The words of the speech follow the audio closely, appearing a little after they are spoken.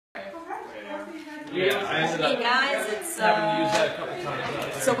Hey guys, it's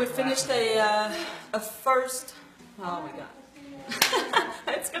so we finished a first. Oh my god,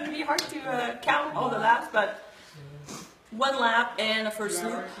 it's gonna be hard to count all the laps, but one lap and a first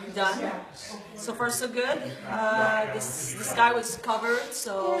loop done. So far so good. The sky was covered,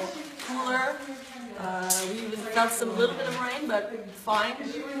 so cooler. We even felt some little bit of rain, but fine.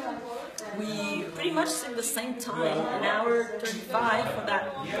 We pretty much did the same time, an hour 35 for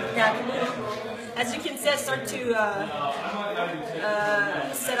that loop. As you can see, I start to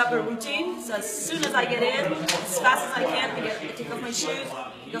set up a routine. So as soon as I get in, as fast as I can, I take off my shoes,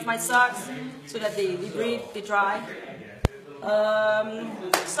 take off my socks, so that they breathe, they dry.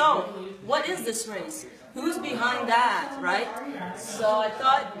 So, what is this race? Who's behind that, right? So I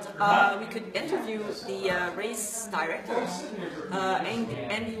thought we could interview the race director,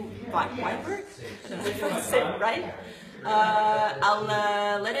 Andy Weinberg. I don't know if I said it right. I'll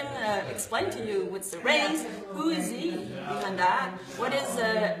let him explain to you what's the race, who is he behind that, what is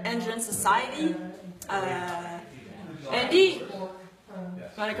Endurance Society. Andy,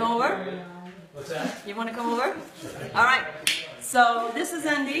 wanna come over? What's that? You wanna come over? All right. So this is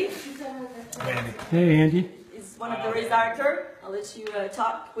Andy. Andy. Hey, Andy. He's one of the race directors. I'll let you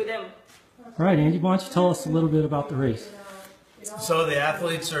talk with him. All right, Andy, why don't you tell us a little bit about the race? So the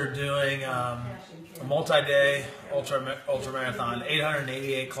athletes are doing a multi-day ultra marathon,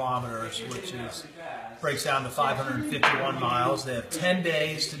 888 kilometers, which breaks down to 551 miles. They have 10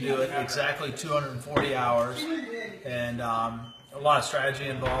 days to do it, exactly 240 hours, and a lot of strategy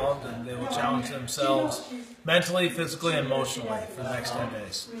involved, and they will challenge themselves mentally, physically, and emotionally for the next 10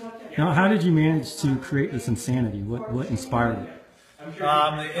 days. Now, how did you manage to create this insanity? What inspired it?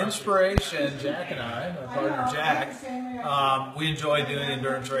 The inspiration, Jack and I, my partner Jack, we enjoy doing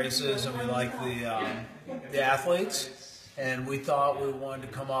endurance races, and we like the athletes, and we thought we wanted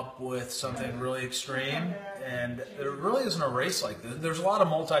to come up with something really extreme, and there really isn't a race like this. There's a lot of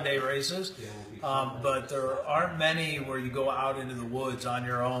multi-day races, but there aren't many where you go out into the woods on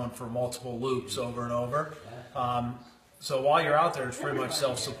your own for multiple loops over and over. So while you're out there, it's pretty much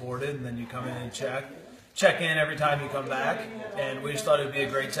self-supported, and then you come in and check in every time you come back, and we just thought it would be a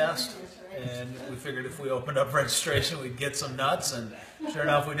great test. And we figured if we opened up registration, we'd get some nuts, and sure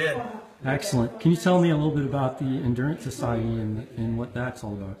enough, we did. Excellent. Can you tell me a little bit about the Endurance Society and what that's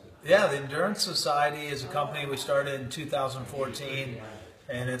all about? Yeah, the Endurance Society is a company we started in 2014,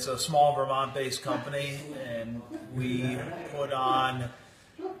 and it's a small Vermont-based company, and we put on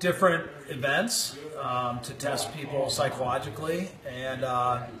different events to test people psychologically, and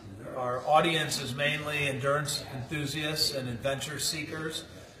our audience is mainly endurance enthusiasts and adventure seekers.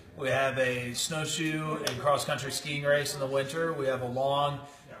 We have a snowshoe and cross-country skiing race in the winter. We have a long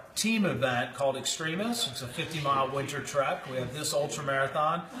team event called Extremis. It's a 50-mile winter trek. We have this ultra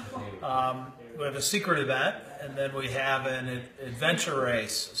marathon. We have a secret event, and then we have an adventure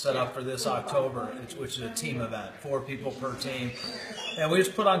race set up for this October, which is a team event, 4 people per team. And we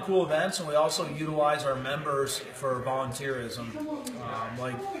just put on cool events, and we also utilize our members for volunteerism.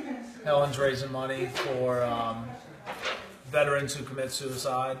 Like Helen's raising money for veterans who commit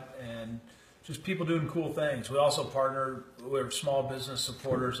suicide, and just people doing cool things. We also partner with small business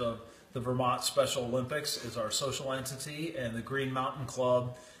supporters of the Vermont Special Olympics is our social entity, and the Green Mountain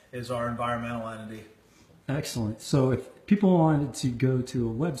Club is our environmental entity. Excellent. So if people wanted to go to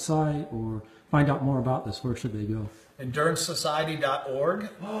a website or find out more about this, where should they go? EnduranceSociety.org,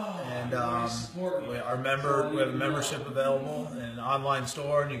 and we have a membership available in an online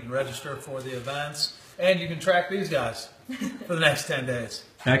store, and you can register for the events, and you can track these guys for the next 10 days.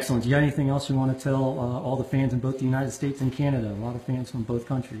 Excellent. Do you got anything else you want to tell all the fans in both the United States and Canada? A lot of fans from both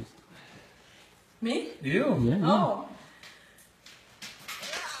countries. Me? You? Yeah. Oh.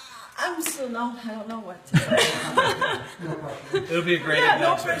 I don't know what to say. It'll be a great Yeah,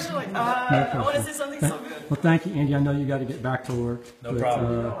 no adventure. pressure. Like, I want to say something so good. Well, thank you, Andy. I know you got to get back to work. No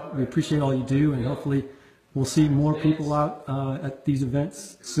problem. We appreciate all you do, and hopefully we'll see more people out at these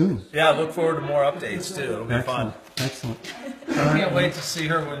events soon. Yeah, I look forward to more updates too. It'll be fun. Excellent. I can't wait to see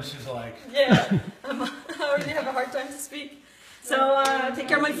her when she's like. Yeah, I already have a hard time to speak. So take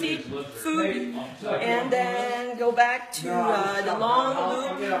care of my feet, food, and then go back to the long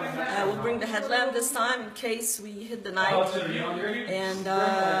loop. We'll bring the headlamp this time in case we hit the night, and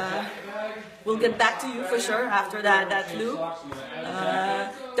we'll get back to you for sure after that loop.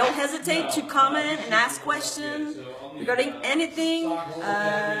 Don't hesitate to comment and ask questions regarding anything.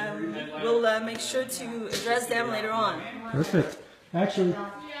 We'll make sure to address them later on. Perfect. Actually,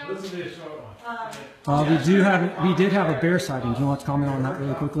 we did have a bear sighting. Do you want to comment on that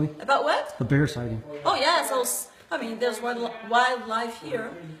really quickly? About what? The bear sighting. Oh yeah, so I mean, there's wildlife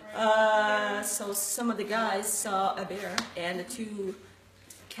here. So some of the guys saw a bear and the two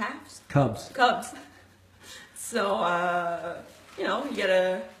cubs. So, you know, you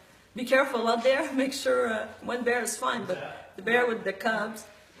gotta be careful out there. Make sure one bear is fine, but the bear with the cubs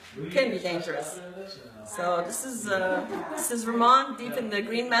can be dangerous. So this is Vermont, deep in the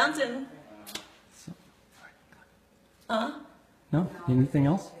Green Mountain. No? Anything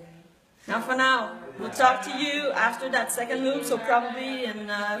else? Now for now. We'll talk to you after that second loop, so probably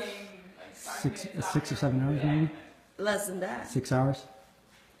in 6 or 7 hours maybe? less than that. 6 hours?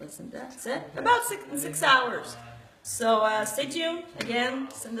 Less than that. That's it. About 6 hours. So stay tuned. Again,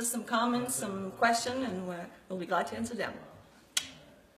 send us some comments, some questions, and we'll be glad to answer them.